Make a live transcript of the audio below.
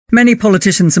Many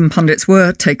politicians and pundits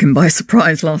were taken by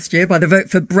surprise last year by the vote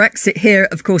for Brexit here,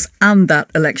 of course, and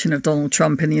that election of Donald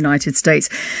Trump in the United States.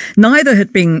 Neither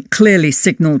had been clearly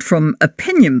signalled from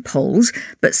opinion polls,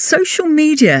 but social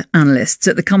media analysts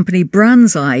at the company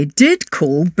BrandsEye did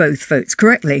call both votes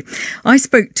correctly. I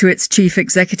spoke to its chief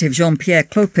executive, Jean-Pierre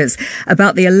Clopez,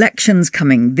 about the elections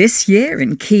coming this year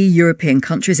in key European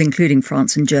countries, including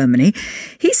France and Germany.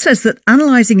 He says that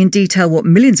analysing in detail what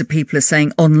millions of people are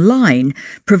saying online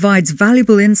provides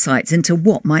valuable insights into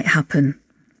what might happen.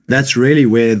 That's really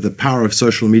where the power of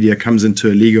social media comes into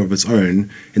a league of its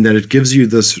own, in that it gives you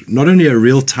this not only a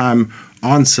real-time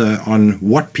answer on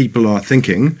what people are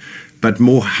thinking, but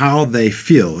more how they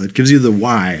feel. It gives you the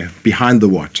why behind the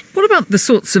what. What about the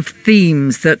sorts of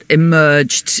themes that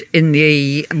emerged in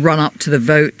the run-up to the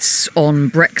votes on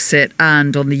Brexit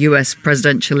and on the US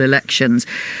presidential elections?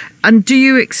 And do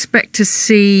you expect to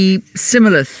see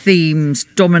similar themes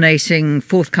dominating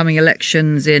forthcoming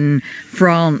elections in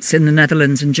France, in the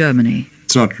Netherlands and Germany?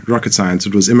 It's not rocket science.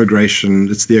 It was immigration,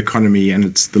 it's the economy, and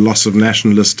it's the loss of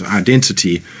nationalist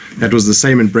identity. That was the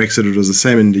same in Brexit, it was the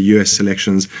same in the US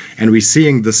elections, and we're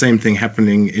seeing the same thing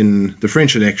happening in the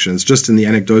French elections, just in the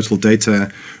anecdotal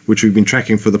data which we've been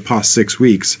tracking for the past 6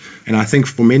 weeks. And I think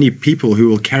for many people who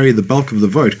will carry the bulk of the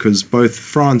vote, because both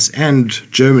France and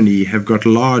Germany have got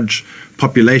large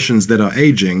populations that are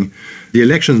aging, the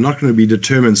election is not going to be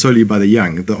determined solely by the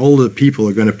young. The older people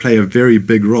are going to play a very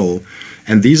big role.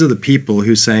 And these are the people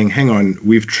who are saying, hang on,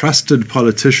 we've trusted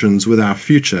politicians with our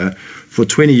future for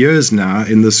 20 years now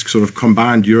in this sort of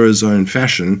combined Eurozone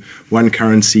fashion, one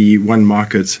currency, one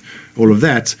market, all of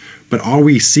that. But are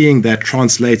we seeing that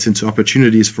translate into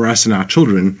opportunities for us and our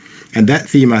children? And that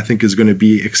theme, I think, is going to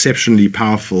be exceptionally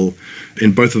powerful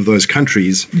in both of those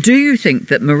countries. Do you think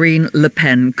that Marine Le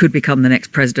Pen could become the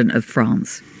next president of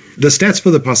France? The stats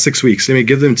for the past 6 weeks, let me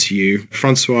give them to you.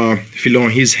 Francois Fillon,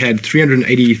 he's had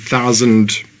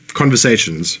 380,000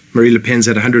 conversations. Marine Le Pen's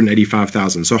had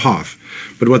 185,000, so half.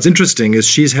 But what's interesting is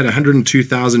she's had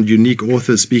 102,000 unique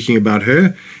authors speaking about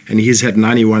her, and he's had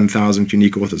 91,000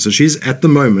 unique authors. So she's, at the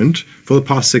moment, for the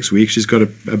past 6 weeks, she's got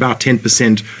about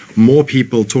 10% more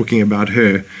people talking about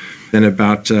her than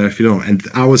about Fillon. And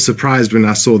I was surprised when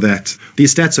I saw that.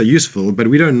 These stats are useful, but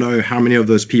we don't know how many of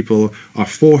those people are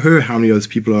for her, how many of those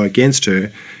people are against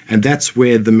her. And that's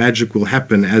where the magic will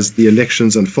happen as the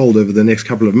elections unfold over the next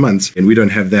couple of months. And we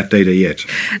don't have that data yet.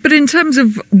 But in terms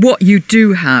of what you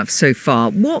do have so far,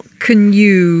 what can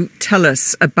you tell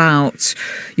us about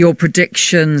your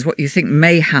predictions, what you think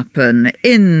may happen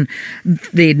in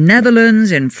the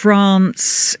Netherlands, in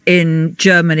France, in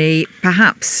Germany,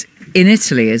 perhaps in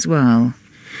Italy as well?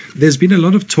 There's been a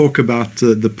lot of talk about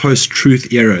the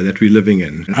post-truth era that we're living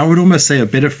in. I would almost say a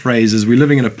better phrase is we're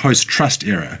living in a post-trust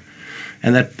era.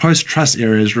 And that post-trust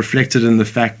era is reflected in the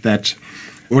fact that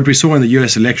what we saw in the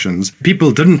US elections,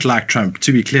 people didn't like Trump,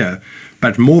 to be clear,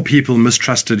 but more people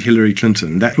mistrusted Hillary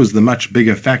Clinton. That was the much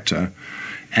bigger factor.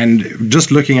 And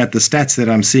just looking at the stats that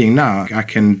I'm seeing now, I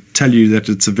can tell you that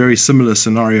it's a very similar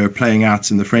scenario playing out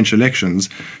in the French elections.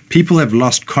 People have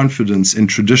lost confidence in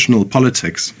traditional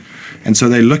politics, and so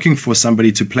they're looking for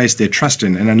somebody to place their trust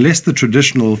in. And unless the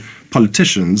traditional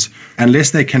politicians,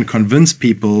 unless they can convince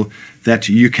people that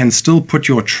you can still put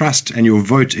your trust and your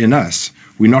vote in us,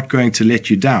 we're not going to let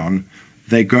you down,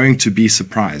 they're going to be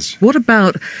surprised. What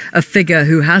about a figure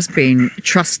who has been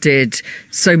trusted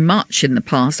so much in the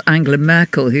past, Angela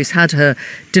Merkel, who's had her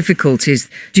difficulties?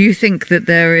 Do you think that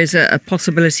there is a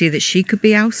possibility that she could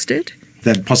be ousted?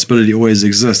 That possibility always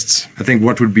exists. I think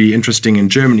what would be interesting in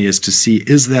Germany is to see,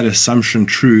 is that assumption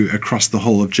true across the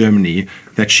whole of Germany,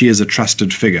 that she is a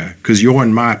trusted figure? Because your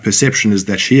and my perception is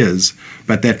that she is,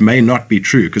 but that may not be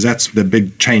true, because that's the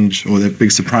big change or the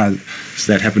big surprise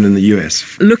that happened in the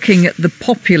US. Looking at the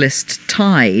populist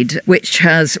tide, which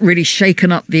has really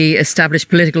shaken up the established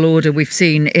political order we've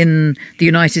seen in the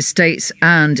United States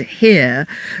and here,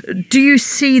 do you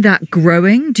see that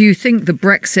growing? Do you think the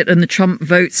Brexit and the Trump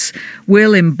votes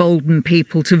will embolden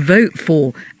people to vote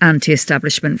for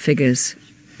anti-establishment figures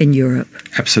in Europe?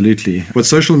 Absolutely. What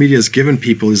social media has given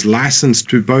people is license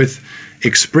to both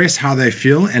express how they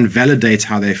feel and validate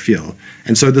how they feel.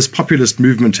 And so this populist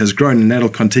movement has grown, and that'll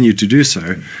continue to do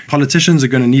so. Politicians are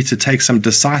going to need to take some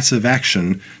decisive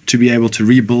action to be able to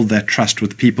rebuild that trust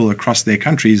with people across their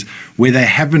countries where they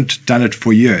haven't done it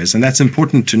for years. And that's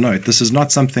important to note. This is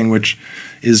not something which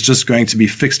is just going to be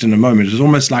fixed in a moment. It's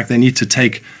almost like they need to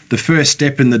take the first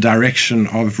step in the direction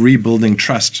of rebuilding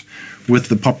trust with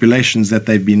the populations that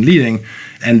they've been leading,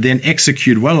 and then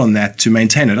execute well on that to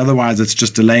maintain it. Otherwise, it's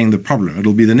just delaying the problem.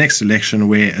 It'll be the next election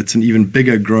where it's an even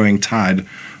bigger growing tide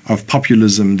of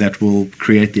populism that will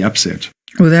create the upset.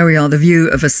 Well, there we are, the view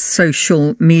of a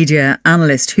social media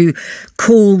analyst who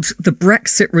called the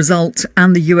Brexit result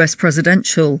and the US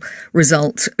presidential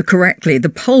result correctly. The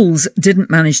polls didn't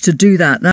manage to do that.